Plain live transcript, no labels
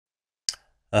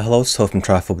Hello, it's from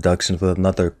Trifle Productions with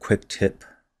another quick tip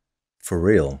for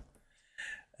real.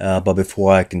 But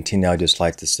before I continue, I'd just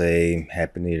like to say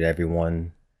Happy New Year to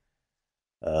everyone.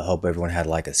 Hope everyone had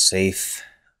like a safe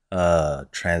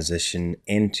transition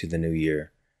into the new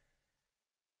year.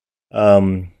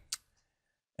 Um,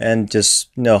 and just,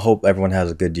 hope everyone has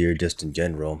a good year just in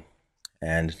general.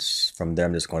 And from there,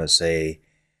 I'm just going to say,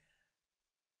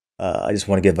 I just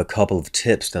want to give a couple of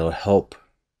tips that'll help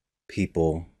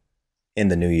people in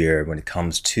the new year when it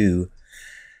comes to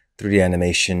 3D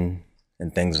animation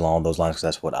and things along those lines, because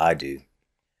that's what I do.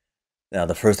 Now,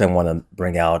 the first thing I want to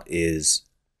bring out is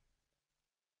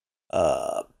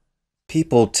uh,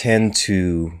 people tend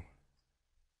to,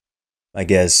 I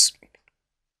guess,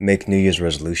 make New Year's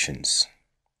resolutions,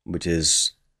 which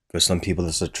is, for some people,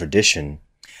 it's a tradition.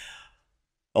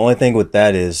 The only thing with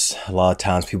that is a lot of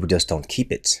times people just don't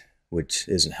keep it, which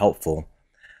isn't helpful.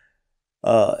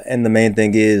 And the main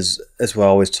thing is, that's what I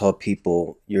always tell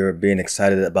people, you're being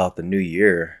excited about the new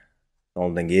year. The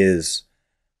only thing is,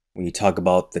 when you talk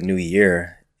about the new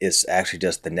year, it's actually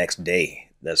just the next day.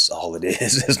 That's all it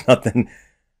is. There's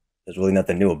really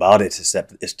nothing new about it,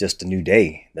 except it's just a new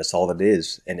day. That's all it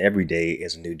is. And every day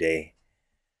is a new day.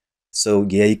 So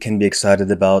yeah, you can be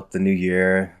excited about the new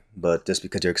year, but just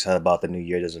because you're excited about the new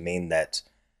year doesn't mean that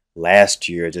last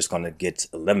year is just going to get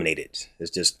eliminated.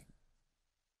 It's just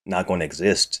not going to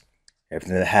exist.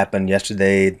 Everything that happened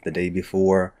yesterday, the day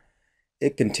before,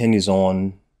 it continues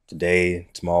on today,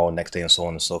 tomorrow, next day, and so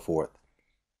on and so forth.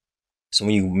 So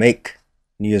when you make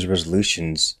New Year's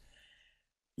resolutions,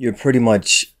 you're pretty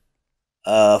much,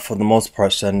 for the most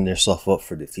part, setting yourself up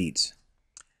for defeat.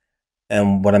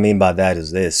 And what I mean by that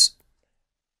is this: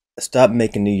 stop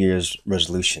making New Year's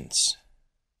resolutions.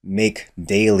 Make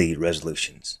daily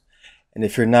resolutions. And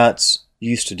if you're not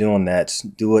used to doing that,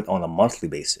 do it on a monthly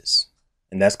basis.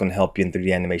 And that's going to help you in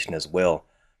 3D animation as well.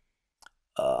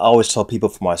 I always tell people,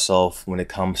 for myself, when it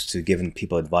comes to giving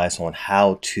people advice on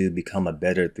how to become a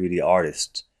better 3D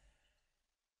artist,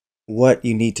 what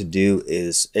you need to do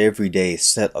is every day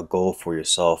set a goal for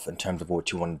yourself in terms of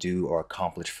what you want to do or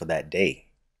accomplish for that day.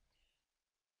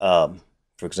 For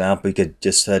example, you could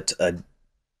just set a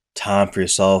time for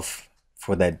yourself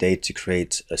for that day to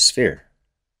create a sphere,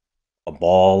 a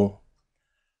ball,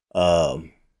 I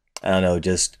don't know,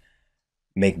 just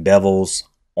make bevels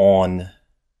on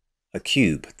a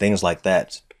cube, things like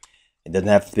that. It doesn't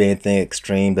have to be anything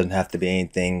extreme, doesn't have to be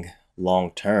anything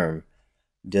long term.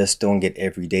 Just doing it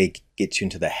every day gets you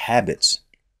into the habits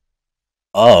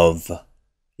of,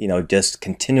 just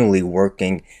continually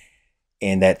working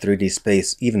in that 3D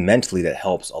space. Even mentally, that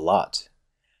helps a lot.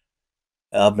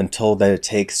 I've been told that it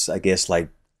takes, I guess, like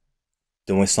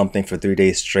doing something for 3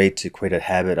 days straight to create a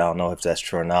habit. I don't know if that's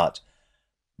true or not.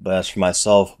 But as for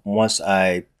myself, once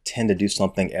I tend to do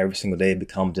something every single day, it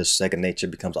becomes just second nature,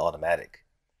 becomes automatic.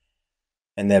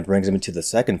 And that brings me to the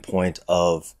second point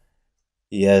of,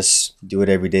 yes, do it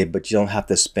every day, but you don't have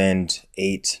to spend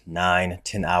 8, 9,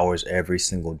 10 hours every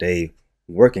single day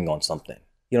working on something.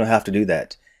 You don't have to do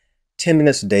that. 10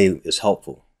 minutes a day is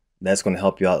helpful. That's going to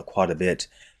help you out quite a bit,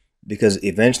 because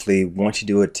eventually, once you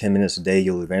do it 10 minutes a day,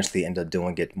 you'll eventually end up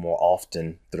doing it more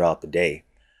often throughout the day.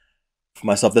 For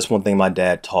myself, that's one thing my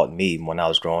dad taught me when I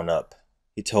was growing up.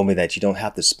 He told me that you don't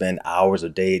have to spend hours a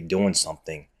day doing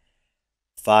something.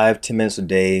 5, 10 minutes a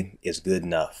day is good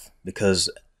enough, because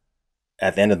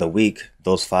at the end of the week,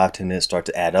 those 5, 10 minutes start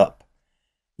to add up.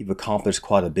 You've accomplished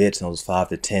quite a bit in those 5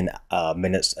 to 10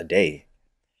 minutes a day.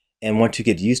 And once you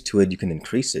get used to it, you can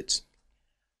increase it.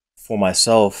 For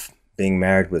myself, being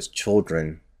married with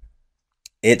children,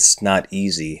 it's not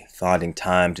easy finding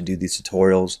time to do these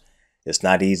tutorials. It's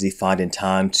not easy finding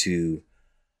time to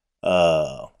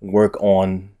work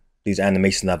on these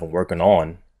animations I've been working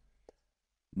on.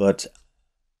 But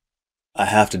I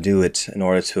have to do it in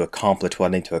order to accomplish what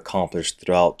I need to accomplish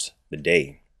throughout the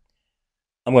day.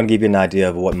 I'm going to give you an idea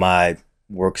of what my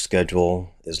work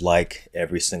schedule is like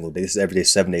every single day. This is every day,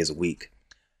 7 days a week.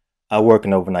 I work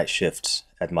an overnight shift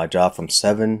at my job from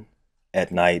 7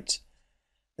 at night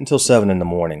until 7 in the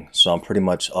morning. So I'm pretty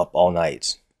much up all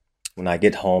night. When I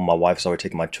get home, my wife's already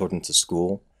taking my children to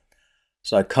school.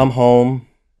 So I come home,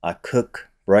 I cook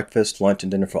breakfast, lunch,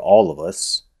 and dinner for all of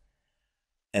us.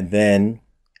 And then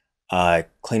I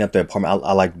clean up the apartment.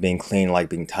 I like being clean, I like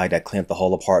being tidy. I clean up the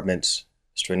whole apartment,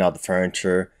 straighten out the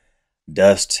furniture,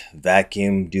 dust,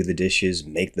 vacuum, do the dishes,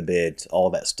 make the bed, all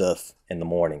that stuff in the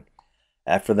morning.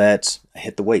 After that, I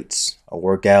hit the weights. I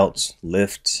work out,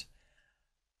 lift,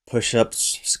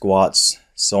 push-ups, squats,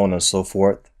 so on and so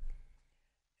forth.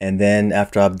 And then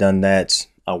after I've done that,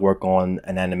 I work on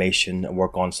an animation. I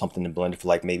work on something in Blender for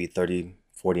like maybe 30,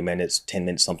 40 minutes, 10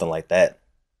 minutes, something like that.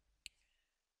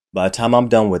 By the time I'm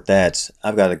done with that,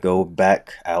 I've got to go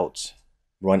back out,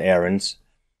 run errands,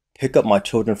 pick up my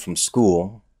children from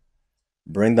school,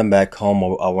 bring them back home.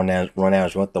 I'll run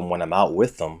errands with them when I'm out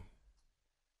with them.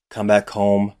 Come back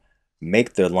home,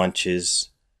 make their lunches,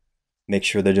 make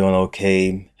sure they're doing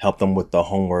okay, help them with the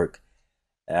homework.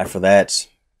 After that,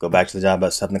 go back to the job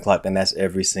at 7 o'clock, and that's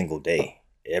every single day.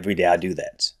 Every day I do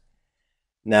that.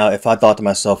 Now, if I thought to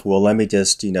myself, well, let me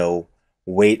just,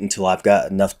 wait until I've got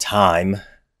enough time,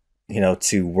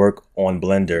 to work on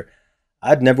Blender,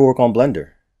 I'd never work on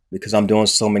Blender because I'm doing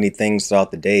so many things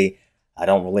throughout the day. I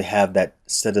don't really have that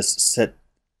set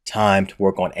time to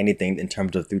work on anything in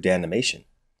terms of 3D animation.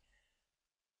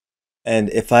 And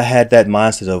if I had that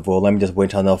mindset of, well, let me just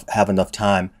wait until I have enough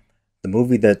time, the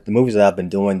movies that I've been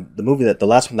doing, the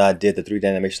last one that I did, the 3D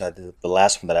animation I did, the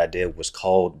last one that I did was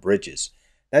called Bridges.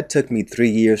 That took me 3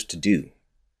 years to do.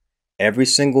 Every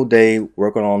single day,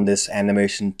 working on this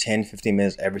animation, 10, 15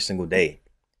 minutes every single day.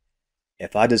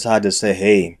 If I decided to say,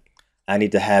 hey, I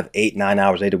need to have 8, 9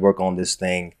 hours a day to work on this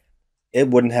thing, it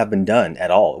wouldn't have been done at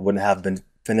all. It wouldn't have been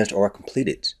finished or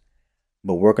completed.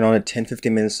 But working on it 10,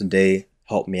 15 minutes a day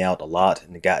helped me out a lot,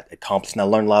 and it got accomplished, and I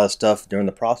learned a lot of stuff during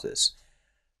the process.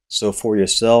 So for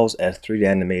yourselves as 3D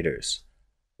animators,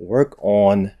 work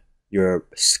on your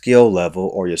skill level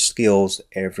or your skills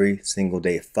every single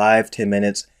day. 5, 10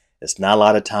 minutes. It's not a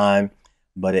lot of time,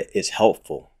 but it's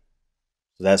helpful.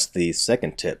 So that's the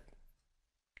second tip.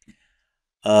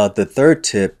 The third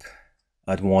tip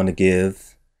I'd want to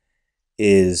give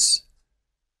is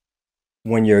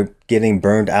when you're getting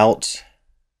burned out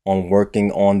on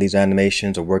working on these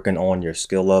animations or working on your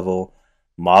skill level,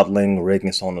 modeling,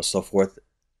 rigging, so on and so forth,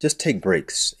 just take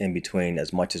breaks in between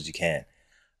as much as you can.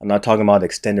 I'm not talking about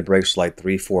extended breaks like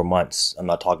 3, 4 months. I'm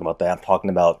not talking about that. I'm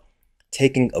talking about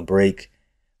taking a break.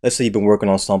 Let's say you've been working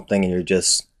on something and you're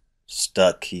just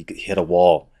stuck. You hit a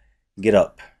wall. Get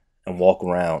up and walk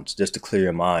around just to clear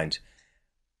your mind.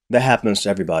 That happens to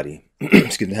everybody.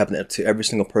 Excuse me, it happens to every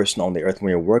single person on the earth. When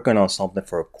you're working on something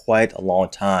for quite a long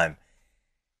time,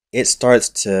 it starts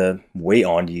to weigh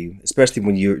on you, especially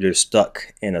when you're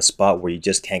stuck in a spot where you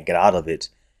just can't get out of it.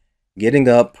 Getting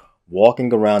up,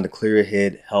 walking around to clear your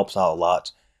head helps out a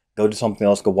lot. Go do something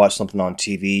else. Go watch something on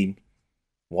TV.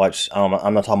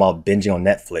 I'm not talking about binging on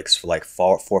Netflix for like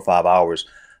 4 or 5 hours,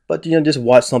 but just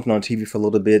watch something on TV for a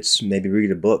little bit. Maybe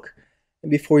read a book, and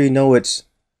before you know it,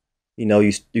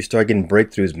 you start getting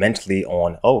breakthroughs mentally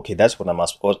on, oh, okay, that's what I'm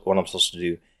supposed to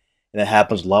do. And it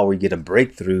happens a lot where you get a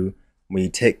breakthrough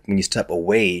when you step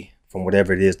away from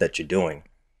whatever it is that you're doing.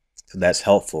 So that's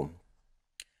helpful.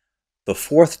 The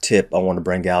fourth tip I want to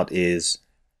bring out is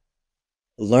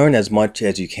learn as much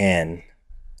as you can.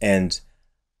 And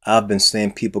I've been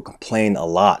seeing people complain a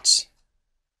lot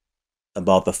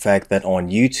about the fact that on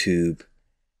YouTube,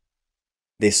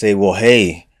 they say, well,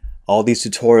 hey, all these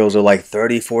tutorials are like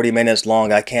 30, 40 minutes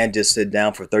long. I can't just sit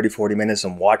down for 30, 40 minutes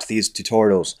and watch these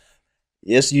tutorials.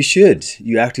 Yes, you should.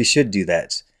 You actually should do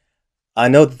that. I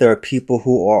know that there are people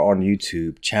who are on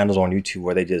YouTube, channels on YouTube,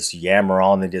 where they just yammer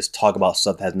on and just talk about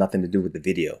stuff that has nothing to do with the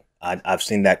video. I've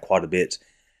seen that quite a bit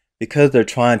because they're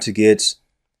trying to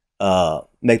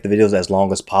make the videos as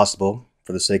long as possible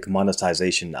for the sake of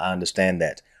monetization. I understand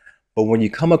that. But when you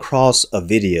come across a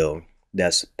video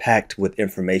that's packed with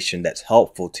information that's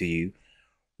helpful to you,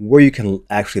 where you can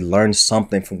actually learn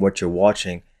something from what you're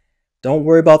watching, don't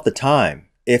worry about the time.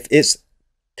 If it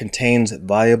contains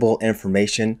valuable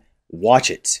information,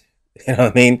 watch it. You know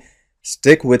what I mean?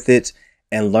 Stick with it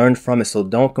and learn from it. So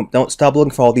don't stop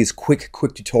looking for all these quick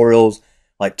tutorials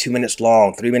like 2 minutes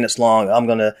long, 3 minutes long.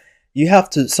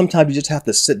 Sometimes you just have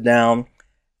to sit down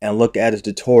and look at a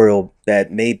tutorial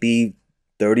that may be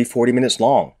 30, 40 minutes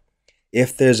long.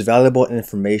 If there's valuable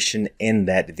information in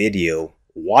that video,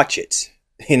 watch it.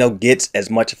 Get as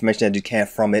much information as you can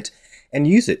from it and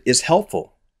use it. It's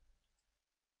helpful.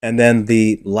 And then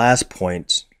the last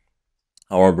point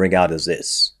I want to bring out is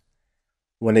this.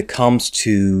 When it comes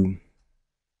to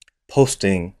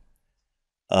posting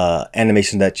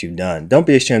animation that you've done, don't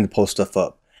be ashamed to post stuff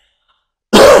up.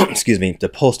 Excuse me, to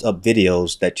post up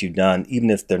videos that you've done, even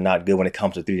if they're not good when it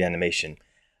comes to 3D animation.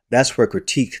 That's where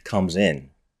critique comes in.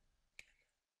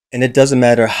 And it doesn't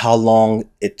matter how long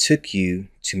it took you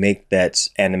to make that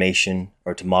animation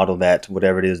or to model that,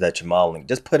 whatever it is that you're modeling.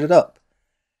 Just put it up.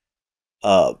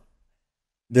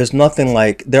 There's nothing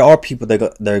like, there are people that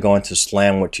are going to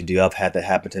slam what you do. I've had that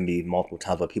happen to me multiple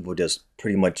times where people just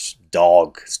pretty much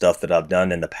dog stuff that I've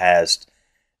done in the past,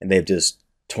 and they've just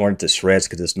torn it to shreds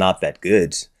because it's not that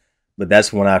good. But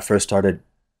that's when I first started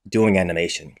doing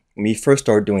animation. When you first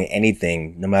start doing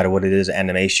anything, no matter what it is,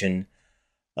 animation,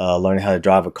 learning how to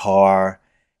drive a car,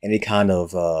 any kind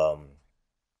of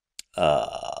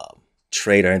uh,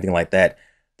 trade or anything like that,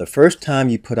 the first time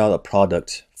you put out a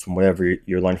product from whatever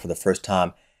you're learning for the first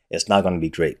time, it's not going to be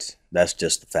great. That's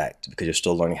just the fact, because you're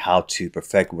still learning how to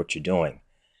perfect what you're doing.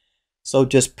 So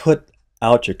just put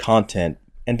out your content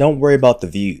and don't worry about the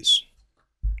views.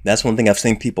 That's one thing I've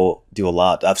seen people do a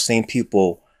lot. I've seen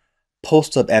people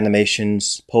post up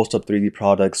animations, post up 3D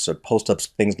products, or post up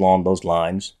things along those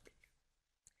lines,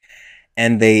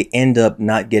 and they end up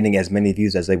not getting as many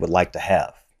views as they would like to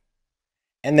have.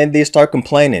 And then they start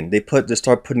complaining. They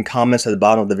start putting comments at the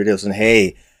bottom of the video saying,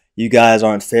 "Hey, you guys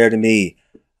aren't fair to me.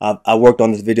 I worked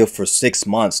on this video for 6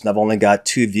 months and I've only got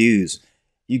 2 views.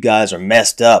 You guys are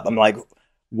messed up." I'm like,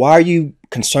 why are you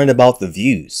concerned about the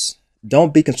views?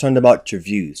 Don't be concerned about your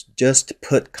views. Just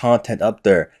put content up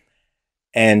there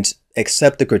and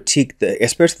accept the critique,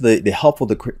 especially the helpful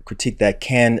critique that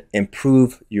can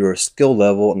improve your skill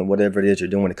level and whatever it is you're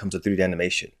doing when it comes to 3D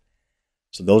animation.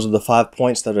 So those are the 5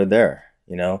 points that are there.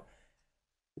 You know,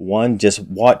 1, just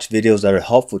watch videos that are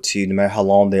helpful to you, no matter how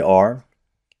long they are.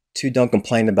 2, don't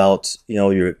complain about,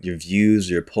 your views,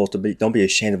 your post. Don't be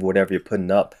ashamed of whatever you're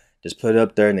putting up. Just put it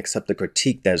up there and accept the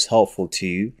critique that is helpful to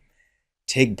you.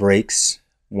 Take breaks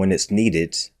when it's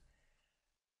needed,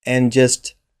 and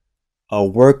just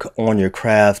work on your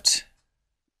craft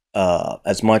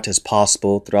as much as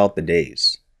possible throughout the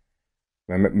days.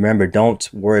 Remember,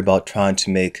 don't worry about trying to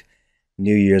make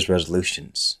New Year's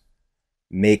resolutions.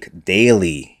 Make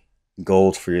daily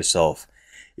goals for yourself.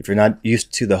 If you're not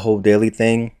used to the whole daily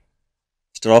thing,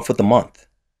 start off with a month.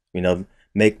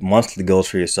 Make monthly goals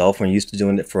for yourself. When you're used to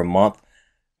doing it for a month,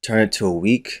 turn it to a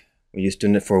week. When you're used to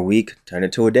doing it for a week, turn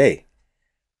it to a day.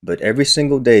 But every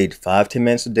single day, 5-10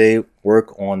 minutes a day,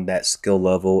 work on that skill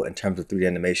level in terms of 3D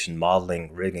animation,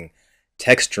 modeling, rigging,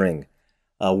 texturing.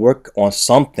 Work on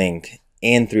something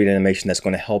in 3D animation that's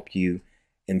going to help you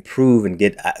improve and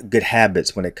get good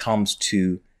habits when it comes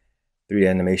to 3D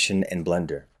animation and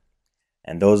Blender.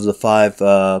 And those are the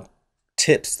 5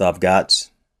 tips that I've got,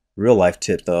 real life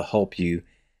tips that'll help you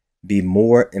be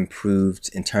more improved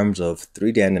in terms of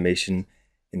 3D animation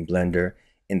in Blender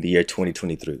in the year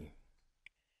 2023.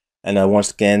 And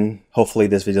once again, hopefully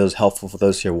this video is helpful for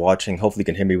those who are watching. Hopefully you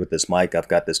can hear me with this mic. I've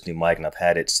got this new mic and I've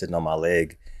had it sitting on my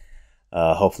leg.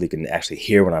 Hopefully you can actually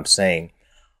hear what I'm saying.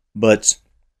 But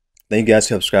thank you guys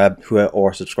who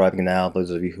are subscribing now, those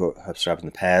of you who have subscribed in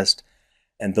the past,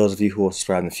 and those of you who will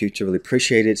subscribe in the future. Really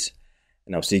appreciate it.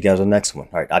 And I'll see you guys on the next one.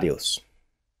 All right, adios.